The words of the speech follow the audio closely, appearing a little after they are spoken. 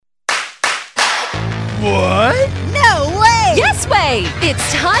What? No way! Yes way! It's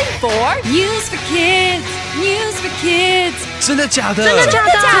time for News for Kids! News for Kids! 真的假的？真的假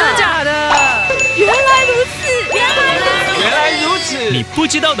的？真的假的？原来如此！原来如此！你不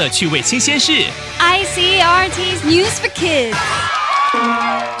知道的趣味新鲜事。ICRT's News for Kids!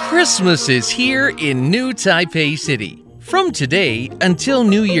 Christmas is here in New Taipei City. From today until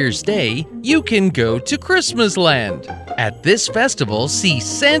New Year's Day, you can go to Christmasland. At this festival, see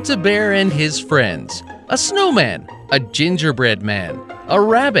Santa Bear and his friends, a snowman, a gingerbread man, a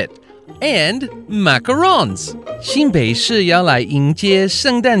rabbit, and macarons. 新北市要来迎接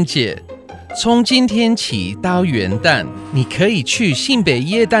圣诞节。从今天起到元旦，你可以去新北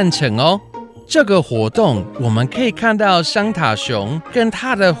耶诞城哦。这个活动我们可以看到桑塔熊跟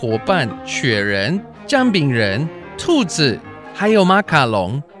他的伙伴雪人、姜饼人、兔子，还有马卡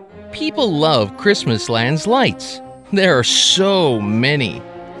龙。People love Christmasland's lights. There are so many.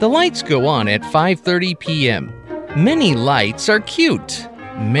 The lights go on at 5:30 p.m. Many lights are cute.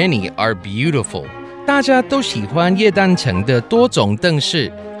 Many are beautiful. 大家都喜欢耶诞城的多种灯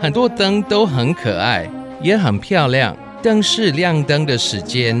饰，很多灯都很可爱，也很漂亮。灯饰亮灯的时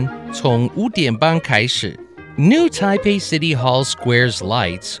间从5点半开始。New Taipei City Hall Square's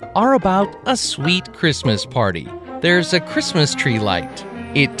lights are about a sweet Christmas party. There's a Christmas tree light.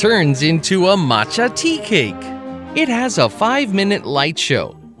 It turns into a matcha tea cake. It has a 5-minute light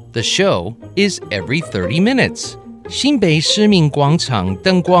show. The show is every 30 minutes. 新北市民广场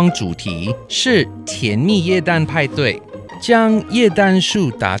灯光主题是甜蜜耶诞派对，将耶诞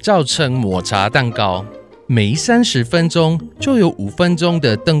树打造成抹茶蛋糕。每30分钟就有5分钟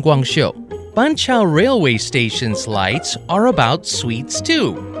的灯光秀。Banqiao Railway Station's lights are about sweets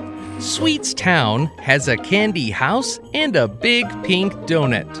too. Sweets Town has a candy house and a big pink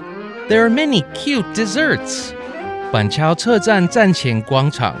donut. There are many cute desserts. 板桥车站站前广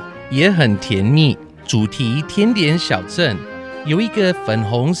场也很甜蜜，主题甜点小镇，有一个粉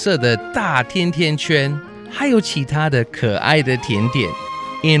红色的大甜甜圈，还有其他的可爱的甜点。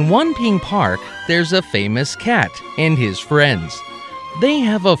In Wanping Park, there's a famous cat and his friends. They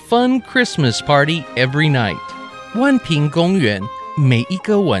have a fun Christmas party every night. 万坪公园每一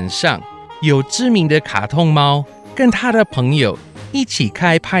个晚上有知名的卡通猫跟他的朋友一起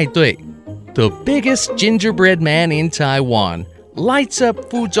开派对。The biggest gingerbread man in Taiwan lights up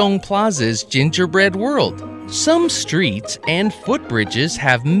Fuzhong Plaza's Gingerbread World. Some streets and footbridges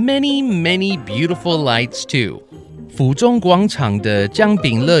have many, many beautiful lights too. 府中广场的姜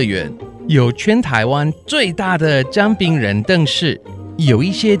饼乐园有全台湾最大的姜饼人灯饰，有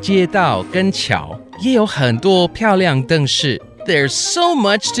一些街道跟桥也有很多漂亮灯饰。There's so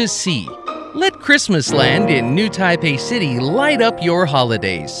much to see. Let Christmasland in New Taipei City light up your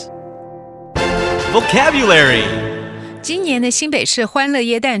holidays. Vocabulary. 今年的新北市欢乐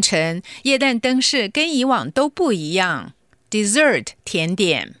耶诞城，耶诞灯饰跟以往都不一样。Dessert 甜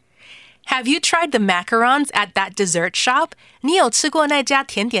点。Have you tried the macarons at that dessert shop? 你有吃过那家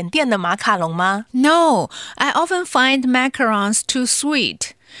甜点店的马卡龙吗？ No, I often find macarons too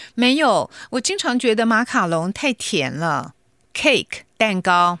sweet. 没有，我经常觉得马卡龙太甜了。Cake 蛋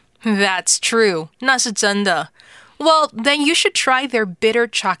糕。That's true. 那是真的。Well, then you should try their bitter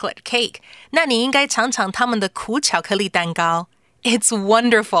chocolate cake. 那你应该尝尝他们的苦巧克力蛋糕。It's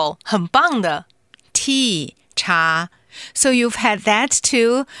wonderful. 很棒的。Tea 茶。So you've had that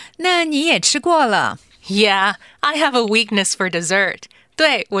too? 那你也吃过了。Yeah, I have a weakness for dessert.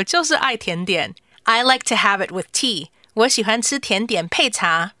 对，我就是爱甜点。I like to have it with tea. 我喜欢吃甜点配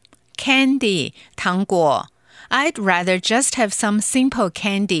茶。Candy 糖果。I'd rather just have some simple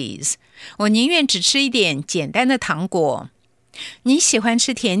candies. 我宁愿只吃一点简单的糖果。你喜欢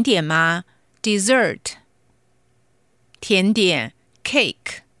吃甜点吗？ Dessert 甜点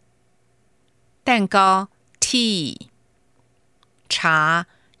Cake 蛋糕 Tea 茶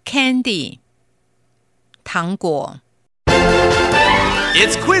Candy 糖果。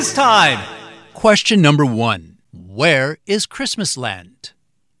 It's quiz time. Question number 1. Where is Christmasland?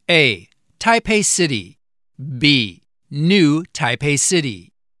 A. Taipei City. B. New Taipei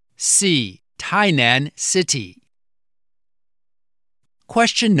City. C. Tainan City.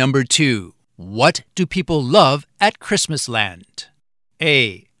 Question number 2. What do people love at Christmasland?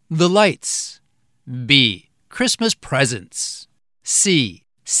 A. The lights. B. Christmas presents. C.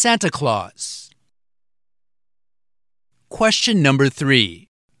 Santa Claus. Question number 3.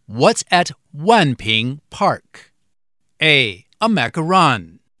 What's at Wanping Park? A. A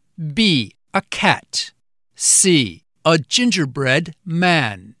macaron. B. A cat. C. A gingerbread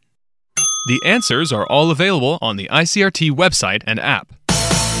man. The answers are all available on the ICRT website and app.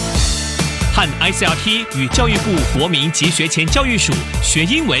 和 ICRT 与教育部国民及学前教育署学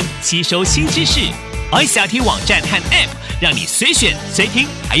英文，吸收新知识。iCRT 网站和 App， 让你随选随听，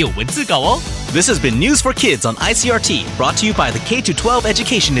还有文字稿哦。This has been News for Kids on ICRT, brought to you by the K-12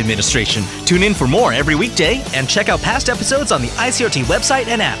 Education Administration. Tune in for more every weekday and check out past episodes on the ICRT website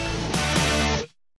and app.